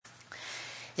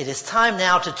It is time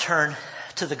now to turn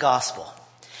to the gospel.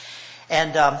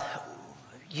 And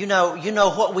you know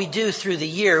what we do through the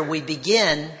year. We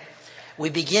begin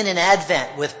in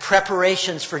Advent with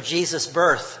preparations for Jesus'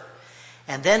 birth.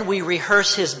 And then we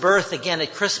rehearse his birth again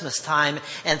at Christmas time.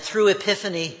 And through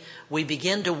Epiphany, we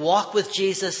begin to walk with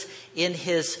Jesus in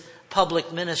his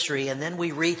public ministry. And then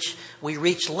we reach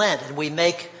Lent, and we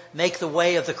make the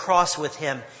way of the cross with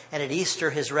him, and at Easter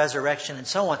his resurrection, and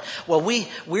so on. Well,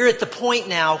 we're at the point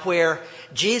now where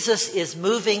Jesus is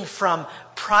moving from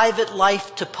private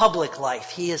life to public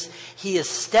life. He is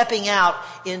stepping out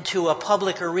into a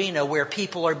public arena where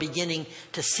people are beginning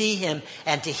to see him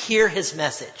and to hear his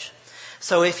message.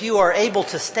 So if you are able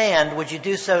to stand, would you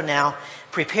do so now?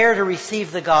 Prepare to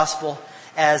receive the gospel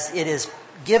as it is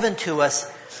given to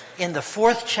us in the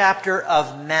 4th chapter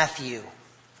of Matthew.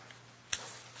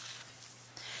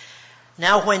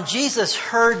 Now, when Jesus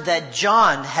heard that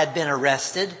John had been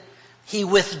arrested, he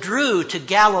withdrew to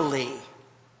Galilee.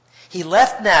 He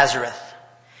left Nazareth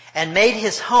and made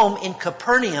his home in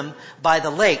Capernaum by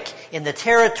the lake, in the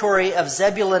territory of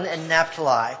Zebulun and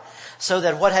Naphtali, so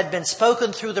that what had been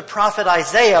spoken through the prophet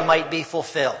Isaiah might be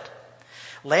fulfilled.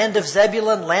 Land of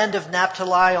Zebulun, land of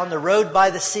Naphtali, on the road by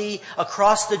the sea,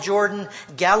 across the Jordan,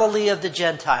 Galilee of the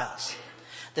Gentiles.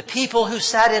 The people who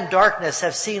sat in darkness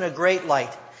have seen a great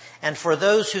light. And for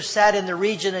those who sat in the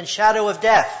region and shadow of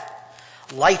death,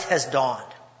 light has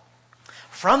dawned.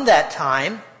 From that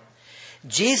time,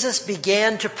 Jesus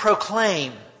began to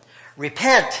proclaim,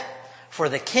 "Repent, for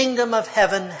the kingdom of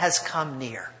heaven has come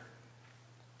near."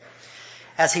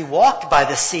 As he walked by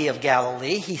the Sea of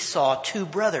Galilee, he saw 2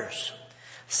 brothers,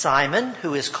 Simon,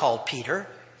 who is called Peter,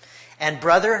 and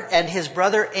his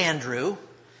brother Andrew,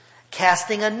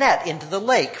 casting a net into the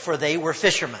lake, for they were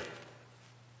fishermen.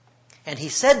 And he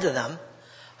said to them,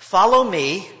 "Follow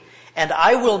me, and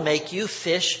I will make you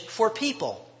fish for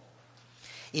people."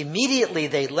 Immediately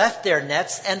they left their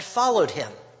nets and followed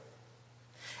him.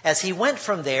 As he went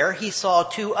from there, he saw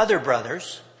 2 other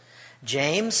brothers,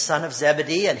 James, son of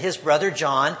Zebedee, and his brother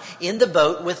John, in the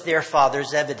boat with their father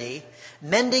Zebedee,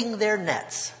 mending their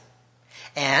nets.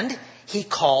 And he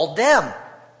called them.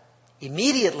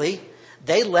 Immediately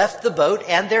they left the boat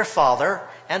and their father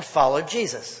and followed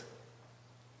Jesus.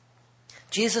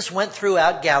 Jesus went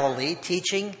throughout Galilee,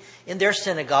 teaching in their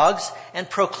synagogues and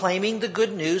proclaiming the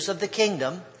good news of the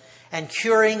kingdom and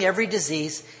curing every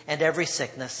disease and every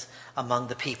sickness among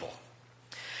the people.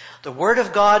 The word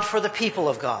of God for the people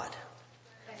of God.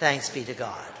 Thanks be to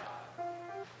God.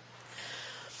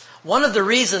 One of the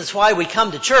reasons why we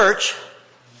come to church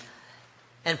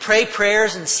and pray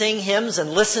prayers and sing hymns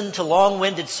and listen to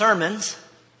long-winded sermons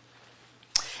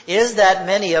is that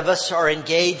many of us are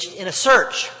engaged in a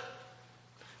search.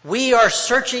 We are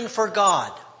searching for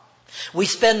God. We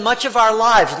spend much of our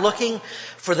lives looking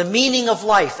for the meaning of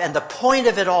life and the point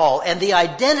of it all and the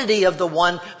identity of the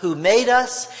one who made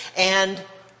us and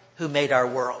who made our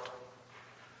world.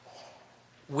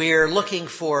 We're looking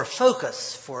for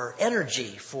focus, for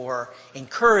energy, for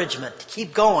encouragement to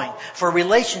keep going, for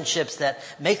relationships that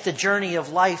make the journey of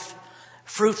life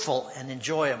fruitful and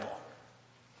enjoyable.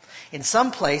 In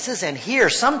some places, and here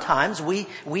sometimes, we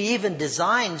even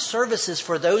design services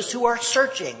for those who are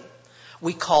searching.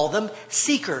 We call them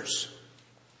seekers.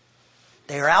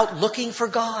 They are out looking for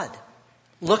God,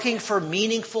 looking for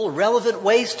meaningful, relevant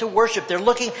ways to worship. They're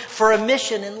looking for a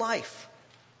mission in life.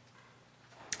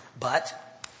 But,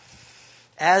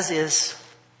 as is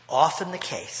often the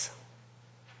case,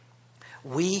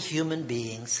 we human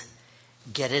beings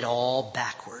get it all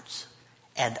backwards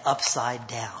and upside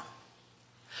down.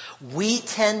 We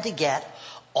tend to get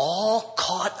all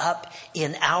caught up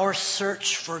in our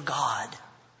search for God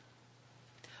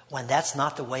when that's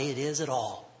not the way it is at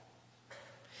all.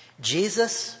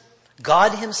 Jesus,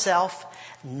 God himself,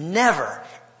 never,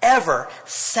 ever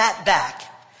sat back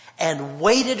and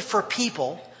waited for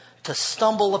people to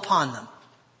stumble upon them.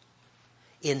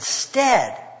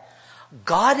 Instead,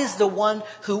 God is the one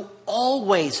who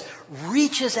always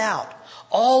reaches out,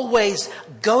 always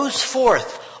goes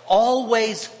forth,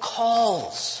 always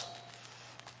calls.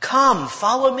 "Come,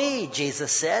 follow me,"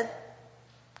 Jesus said.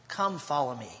 "Come,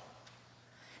 follow me."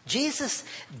 Jesus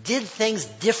did things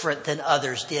different than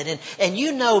others did. And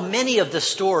you know many of the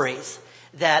stories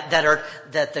that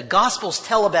the Gospels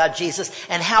tell about Jesus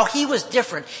and how he was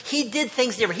different. He did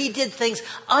things different. He did things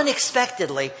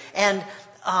unexpectedly. And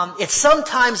it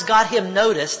sometimes got him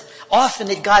noticed.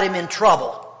 Often it got him in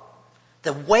trouble.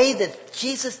 The way that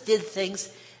Jesus did things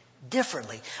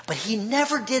differently. But he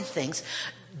never did things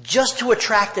just to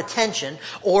attract attention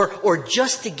or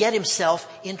just to get himself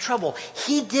in trouble.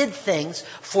 He did things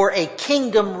for a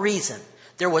kingdom reason.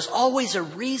 There was always a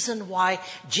reason why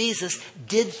Jesus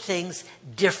did things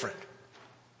different.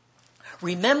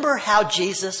 Remember how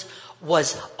Jesus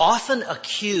was often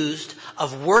accused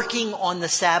of working on the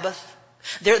Sabbath?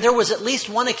 There was at least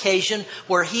one occasion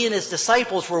where he and his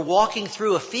disciples were walking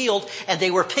through a field and they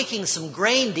were picking some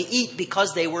grain to eat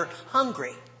because they were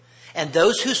hungry. And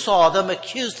those who saw them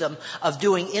accused them of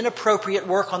doing inappropriate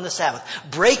work on the Sabbath,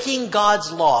 breaking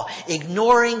God's law,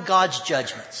 ignoring God's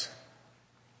judgments.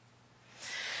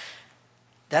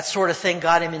 That sort of thing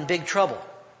got him in big trouble.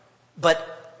 But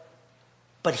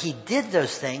he did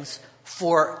those things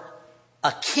for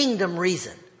a kingdom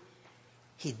reason.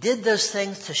 He did those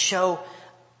things to show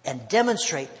and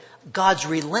demonstrate God's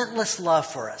relentless love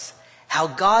for us. How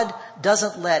God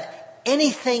doesn't let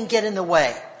anything get in the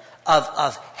way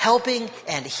of helping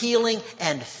and healing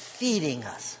and feeding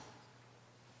us.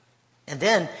 And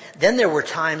then there were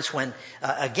times when,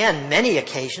 again, many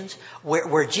occasions,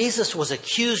 where Jesus was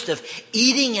accused of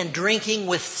eating and drinking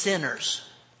with sinners.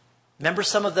 Remember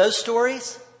some of those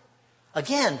stories?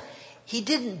 Again, he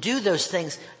didn't do those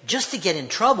things just to get in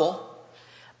trouble,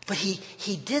 but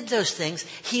he did those things.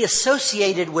 He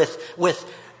associated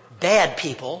with bad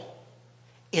people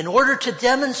in order to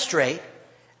demonstrate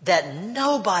that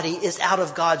nobody is out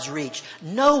of God's reach.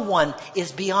 No one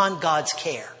is beyond God's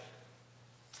care.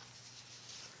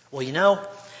 Well,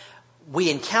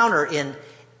 we encounter in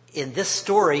this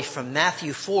story from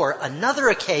Matthew 4 another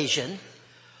occasion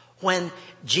when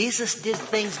Jesus did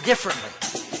things differently.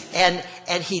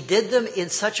 And he did them in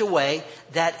such a way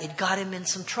that it got him in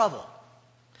some trouble.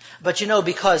 But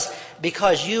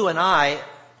because you and I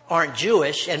aren't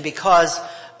Jewish and because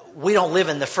we don't live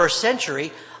in the first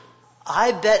century,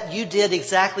 I bet you did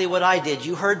exactly what I did.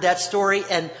 You heard that story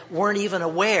and weren't even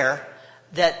aware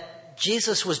that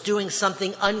Jesus was doing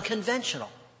something unconventional.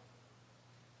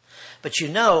 But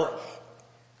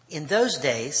in those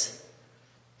days,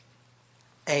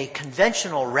 a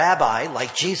conventional rabbi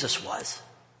like Jesus was,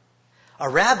 a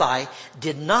rabbi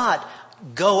did not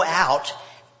go out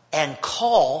and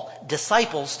call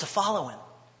disciples to follow him.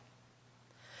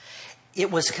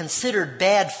 It was considered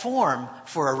bad form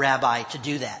for a rabbi to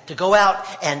do that, to go out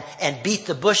and beat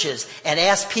the bushes and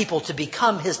ask people to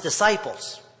become his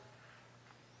disciples.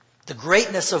 The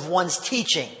greatness of one's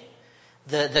teaching,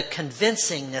 the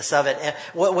convincingness of it,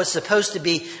 what was supposed to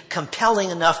be compelling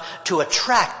enough to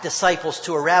attract disciples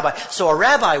to a rabbi. So a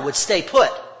rabbi would stay put,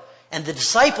 and the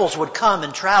disciples would come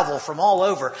and travel from all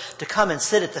over to come and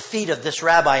sit at the feet of this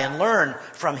rabbi and learn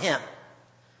from him.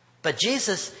 But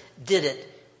Jesus did it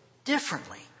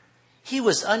differently. He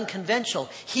was unconventional.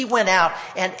 He went out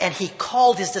and he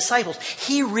called his disciples.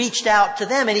 He reached out to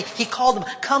them and he called them,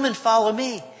 come and follow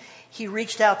me. He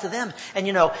reached out to them. And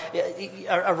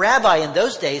a rabbi in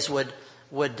those days would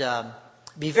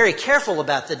be very careful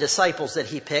about the disciples that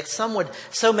he picked.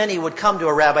 So many would come to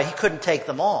a rabbi, he couldn't take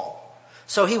them all.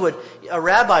 So a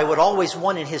rabbi would always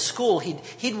want in his school,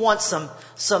 he'd want some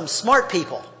smart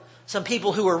people, some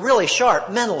people who were really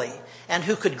sharp mentally and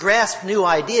who could grasp new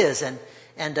ideas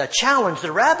and challenge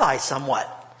the rabbi somewhat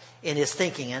in his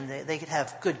thinking, and they could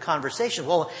have good conversation.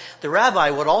 Well, the rabbi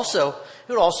would also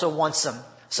want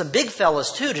some big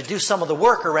fellas too to do some of the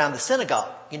work around the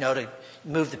synagogue, to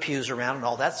move the pews around and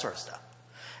all that sort of stuff.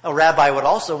 A rabbi would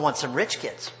also want some rich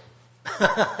kids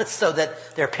so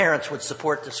that their parents would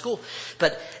support the school.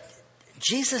 But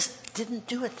Jesus didn't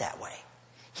do it that way.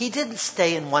 He didn't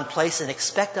stay in one place and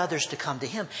expect others to come to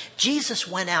him. Jesus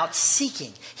went out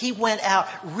seeking. He went out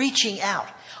reaching out,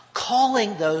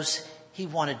 calling those he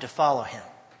wanted to follow him.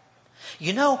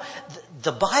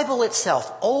 The Bible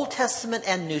itself, Old Testament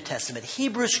and New Testament,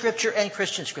 Hebrew Scripture and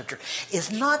Christian Scripture,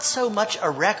 is not so much a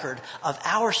record of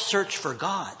our search for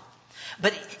God,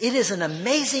 but it is an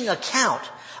amazing account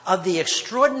of the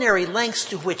extraordinary lengths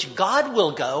to which God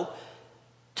will go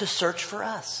to search for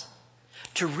us,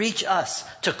 to reach us,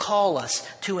 to call us,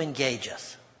 to engage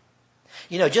us.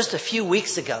 Just a few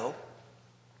weeks ago,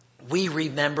 we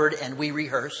remembered and we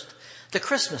rehearsed the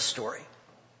Christmas story.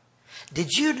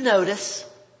 Did you notice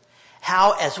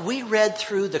how, as we read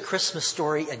through the Christmas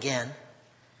story again,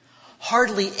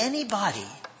 hardly anybody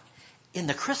in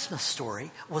the Christmas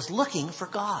story was looking for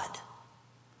God?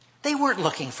 They weren't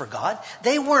looking for God.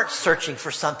 They weren't searching for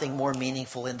something more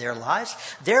meaningful in their lives.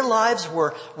 Their lives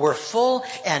were full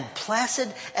and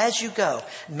placid as you go.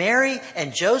 Mary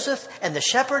and Joseph and the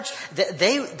shepherds,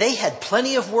 they had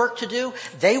plenty of work to do.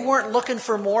 They weren't looking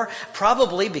for more,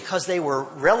 probably because they were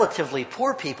relatively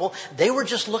poor people. They were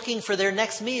just looking for their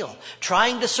next meal,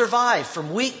 trying to survive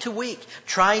from week to week,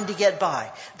 trying to get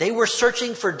by. They were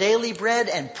searching for daily bread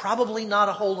and probably not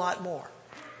a whole lot more.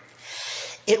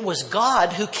 It was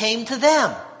God who came to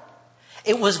them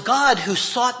It was God who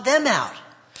sought them out,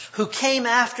 who came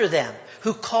after them,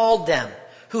 who called them,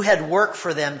 who had work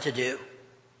for them to do.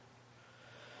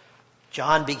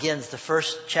 John begins the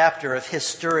first chapter of his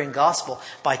stirring gospel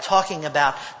by talking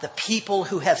about the people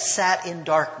who have sat in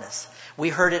darkness. We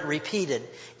heard it repeated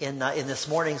in this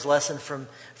morning's lesson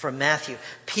from Matthew.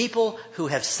 People who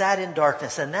have sat in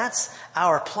darkness, and that's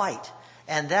our plight,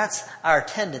 and that's our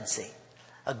tendency.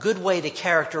 A good way to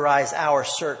characterize our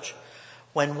search.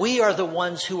 When we are the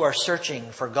ones who are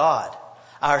searching for God,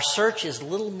 our search is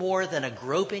little more than a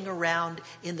groping around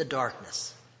in the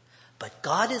darkness. But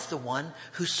God is the one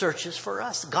who searches for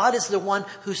us. God is the one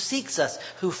who seeks us,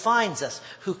 who finds us,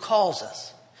 who calls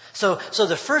us. So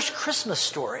the first Christmas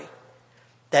story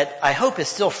that I hope is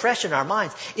still fresh in our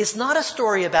minds is not a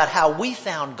story about how we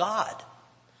found God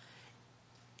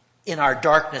in our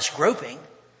darkness groping,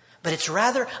 but it's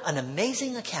rather an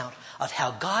amazing account of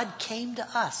how God came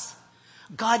to us.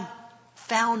 God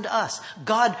found us.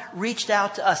 God reached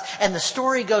out to us. And the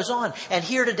story goes on. And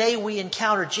here today we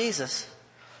encounter Jesus.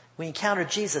 We encounter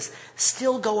Jesus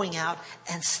still going out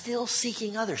and still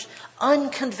seeking others.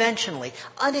 Unconventionally,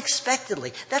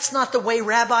 unexpectedly. That's not the way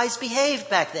rabbis behaved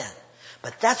back then.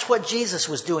 But that's what Jesus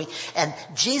was doing. And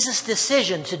Jesus'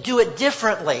 decision to do it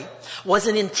differently was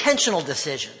an intentional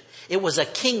decision. It was a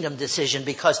kingdom decision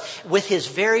because with his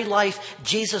very life,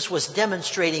 Jesus was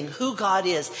demonstrating who God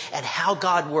is and how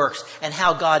God works and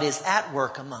how God is at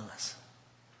work among us.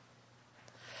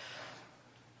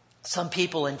 Some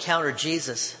people encounter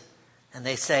Jesus and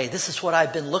they say, this is what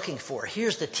I've been looking for.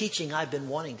 Here's the teaching I've been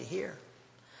wanting to hear.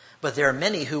 But there are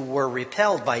many who were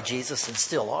repelled by Jesus and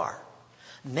still are.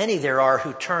 Many there are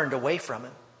who turned away from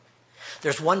him.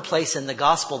 There's one place in the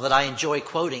gospel that I enjoy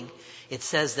quoting. It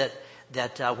says that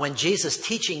when Jesus'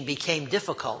 teaching became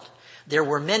difficult, there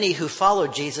were many who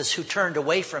followed Jesus who turned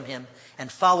away from him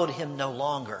and followed him no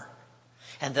longer.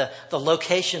 And the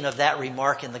location of that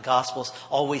remark in the Gospels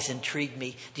always intrigued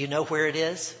me. Do you know where it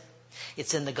is?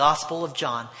 It's in the Gospel of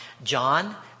John.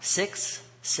 John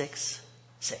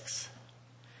 6:6:6.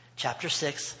 Chapter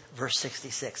 6, verse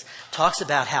 66. Talks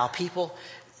about how people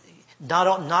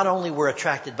not only were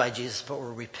attracted by Jesus, but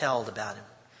were repelled about him.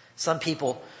 Some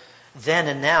people then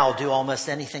and now do almost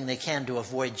anything they can to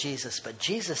avoid Jesus. But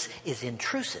Jesus is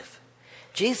intrusive.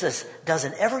 Jesus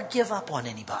doesn't ever give up on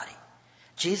anybody.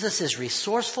 Jesus is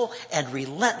resourceful and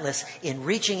relentless in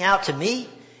reaching out to me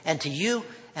and to you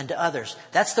and to others.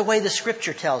 That's the way the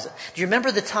scripture tells it. Do you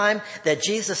remember the time that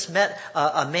Jesus met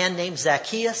a man named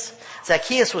Zacchaeus?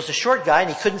 Zacchaeus was a short guy and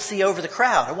he couldn't see over the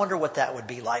crowd. I wonder what that would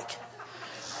be like.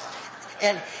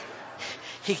 And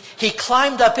he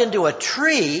climbed up into a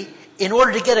tree in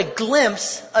order to get a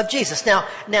glimpse of Jesus. Now,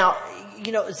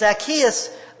 Zacchaeus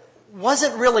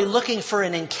wasn't really looking for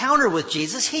an encounter with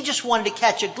Jesus. He just wanted to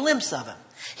catch a glimpse of him.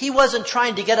 He wasn't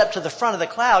trying to get up to the front of the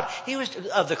crowd. He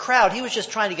was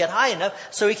just trying to get high enough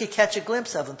so he could catch a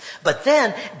glimpse of him. But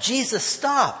then Jesus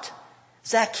stopped.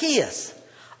 Zacchaeus,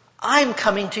 I'm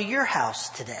coming to your house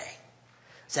today.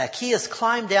 Zacchaeus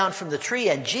climbed down from the tree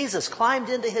and Jesus climbed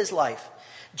into his life.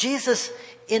 Jesus,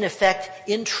 in effect,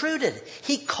 intruded.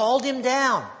 He called him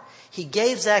down. He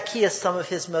gave Zacchaeus some of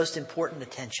his most important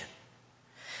attention.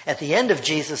 At the end of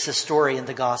Jesus' story in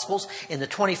the Gospels, in the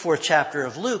 24th chapter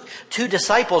of Luke, 2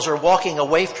 disciples are walking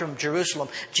away from Jerusalem.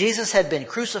 Jesus had been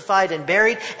crucified and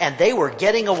buried, and they were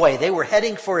getting away. They were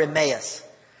heading for Emmaus,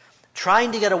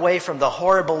 trying to get away from the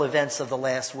horrible events of the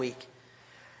last week.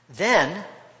 Then,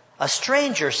 a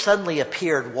stranger suddenly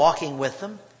appeared walking with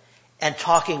them and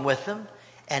talking with them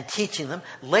and teaching them.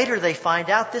 Later they find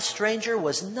out this stranger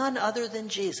was none other than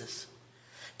Jesus.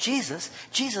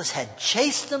 Jesus had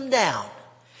chased them down.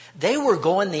 They were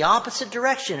going the opposite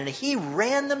direction and he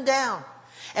ran them down.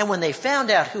 And when they found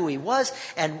out who he was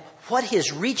and what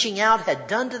his reaching out had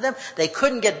done to them, they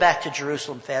couldn't get back to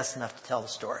Jerusalem fast enough to tell the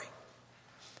story.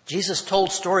 Jesus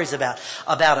told stories about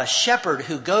a shepherd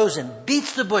who goes and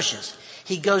beats the bushes.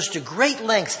 He goes to great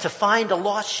lengths to find a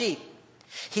lost sheep.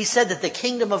 He said that the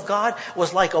kingdom of God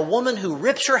was like a woman who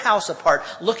rips her house apart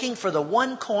looking for the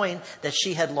one coin that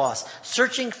she had lost,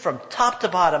 searching from top to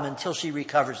bottom until she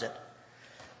recovers it.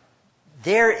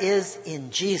 There is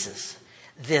in Jesus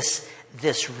this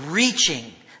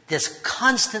reaching, this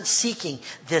constant seeking,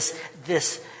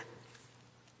 this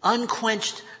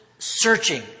unquenched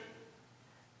searching.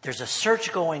 There's a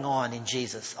search going on in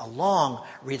Jesus, a long,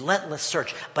 relentless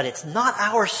search, but it's not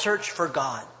our search for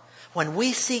God. When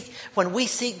we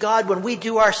seek God, when we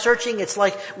do our searching, it's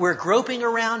like we're groping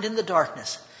around in the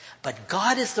darkness. But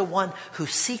God is the one who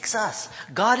seeks us.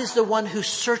 God is the one who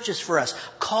searches for us,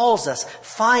 calls us,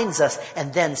 finds us,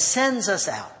 and then sends us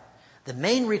out. The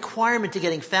main requirement to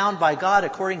getting found by God,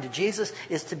 according to Jesus,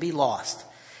 is to be lost.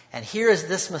 And here is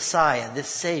this Messiah, this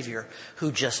Savior,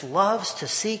 who just loves to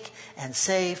seek and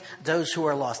save those who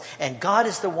are lost. And God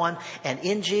is the one, and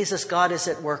in Jesus, God is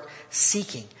at work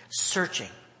seeking, searching.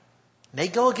 May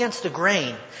go against the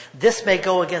grain. This may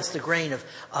go against the grain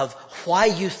of why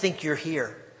you think you're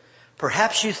here.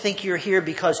 Perhaps you think you're here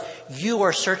because you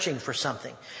are searching for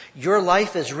something. Your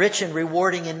life is rich and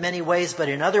rewarding in many ways, but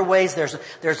in other ways there's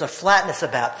a flatness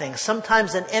about things,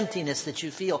 sometimes an emptiness that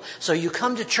you feel. So you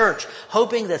come to church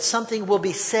hoping that something will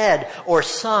be said or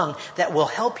sung that will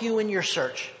help you in your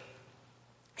search.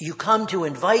 You come to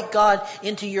invite God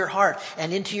into your heart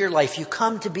and into your life. You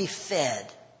come to be fed.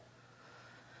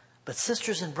 But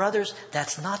sisters and brothers,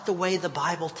 that's not the way the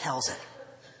Bible tells it.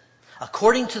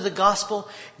 According to the gospel,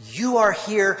 you are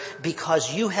here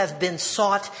because you have been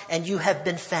sought and you have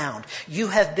been found. You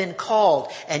have been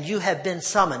called and you have been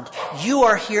summoned. You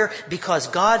are here because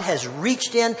God has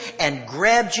reached in and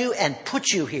grabbed you and put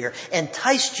you here,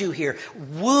 enticed you here,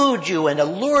 wooed you and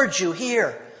allured you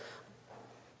here.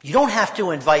 You don't have to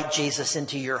invite Jesus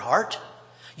into your heart.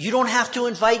 You don't have to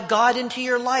invite God into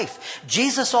your life.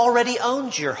 Jesus already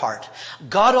owns your heart.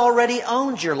 God already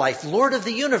owns your life. Lord of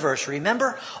the universe,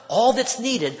 remember? All that's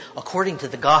needed, according to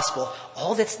the gospel,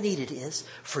 all that's needed is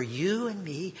for you and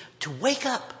me to wake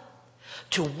up.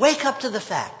 To wake up to the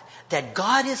fact that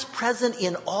God is present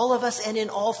in all of us and in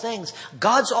all things.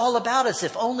 God's all about us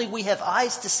if only we have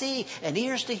eyes to see and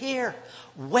ears to hear.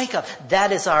 Wake up.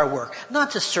 That is our work.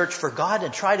 Not to search for God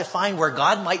and try to find where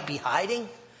God might be hiding.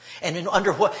 And in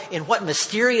what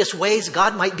mysterious ways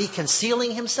God might be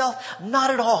concealing himself? Not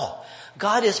at all.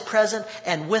 God is present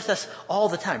and with us all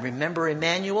the time. Remember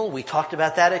Emmanuel? We talked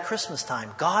about that at Christmas time.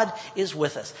 God is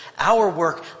with us. Our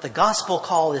work, the gospel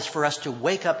call, is for us to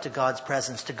wake up to God's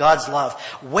presence, to God's love.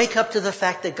 Wake up to the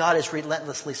fact that God is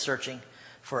relentlessly searching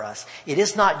for us. It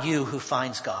is not you who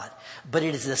finds God, but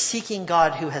it is the seeking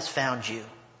God who has found you.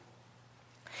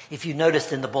 If you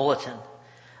noticed in the bulletin,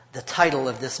 the title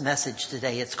of this message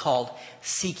today, it's called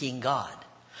Seeking God.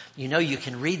 You know, you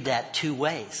can read that two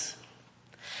ways.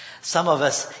 Some of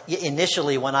us,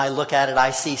 initially when I look at it,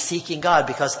 I see seeking God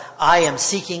because I am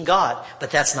seeking God,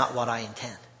 but that's not what I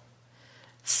intend.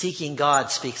 Seeking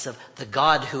God speaks of the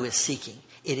God who is seeking.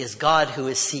 It is God who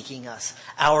is seeking us.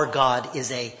 Our God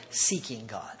is a seeking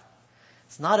God.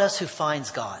 It's not us who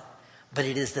finds God, but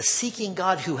it is the seeking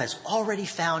God who has already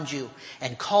found you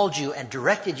and called you and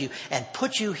directed you and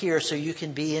put you here so you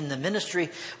can be in the ministry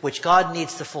which God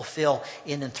needs to fulfill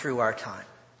in and through our time.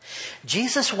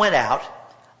 Jesus went out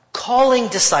calling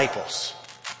disciples.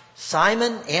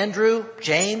 Simon, Andrew,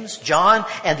 James, John,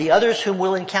 and the others whom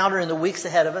we'll encounter in the weeks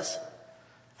ahead of us.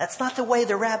 That's not the way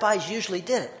the rabbis usually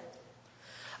did it.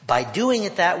 By doing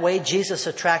it that way, Jesus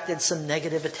attracted some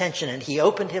negative attention and he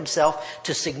opened himself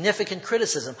to significant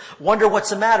criticism. Wonder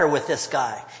what's the matter with this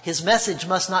guy? His message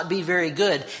must not be very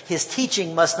good. His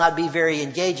teaching must not be very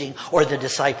engaging, or the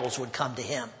disciples would come to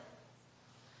him.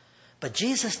 But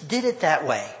Jesus did it that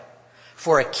way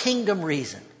for a kingdom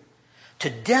reason, to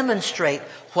demonstrate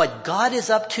what God is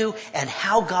up to and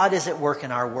how God is at work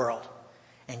in our world.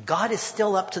 And God is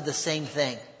still up to the same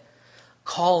thing,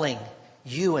 calling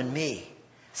you and me,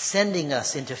 sending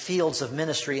us into fields of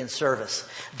ministry and service,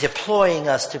 deploying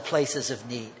us to places of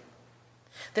need.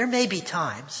 There may be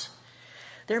times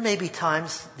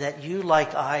that you,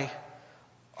 like I,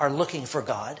 are looking for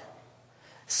God,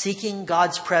 seeking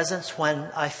God's presence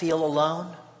when I feel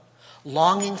alone,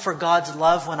 longing for God's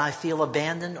love when I feel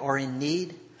abandoned or in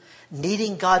need,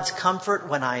 needing God's comfort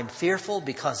when I am fearful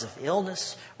because of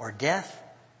illness or death.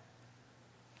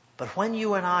 But when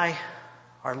you and I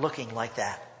are looking like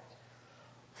that,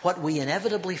 what we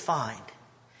inevitably find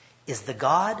is the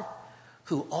God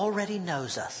who already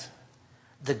knows us,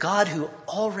 the God who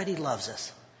already loves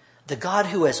us, the God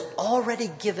who has already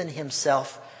given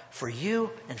himself for you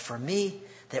and for me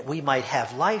that we might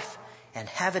have life and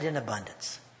have it in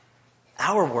abundance.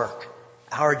 Our work,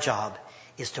 our job,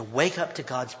 is to wake up to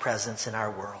God's presence in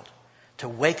our world, to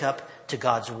wake up to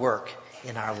God's work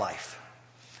in our life.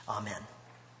 Amen.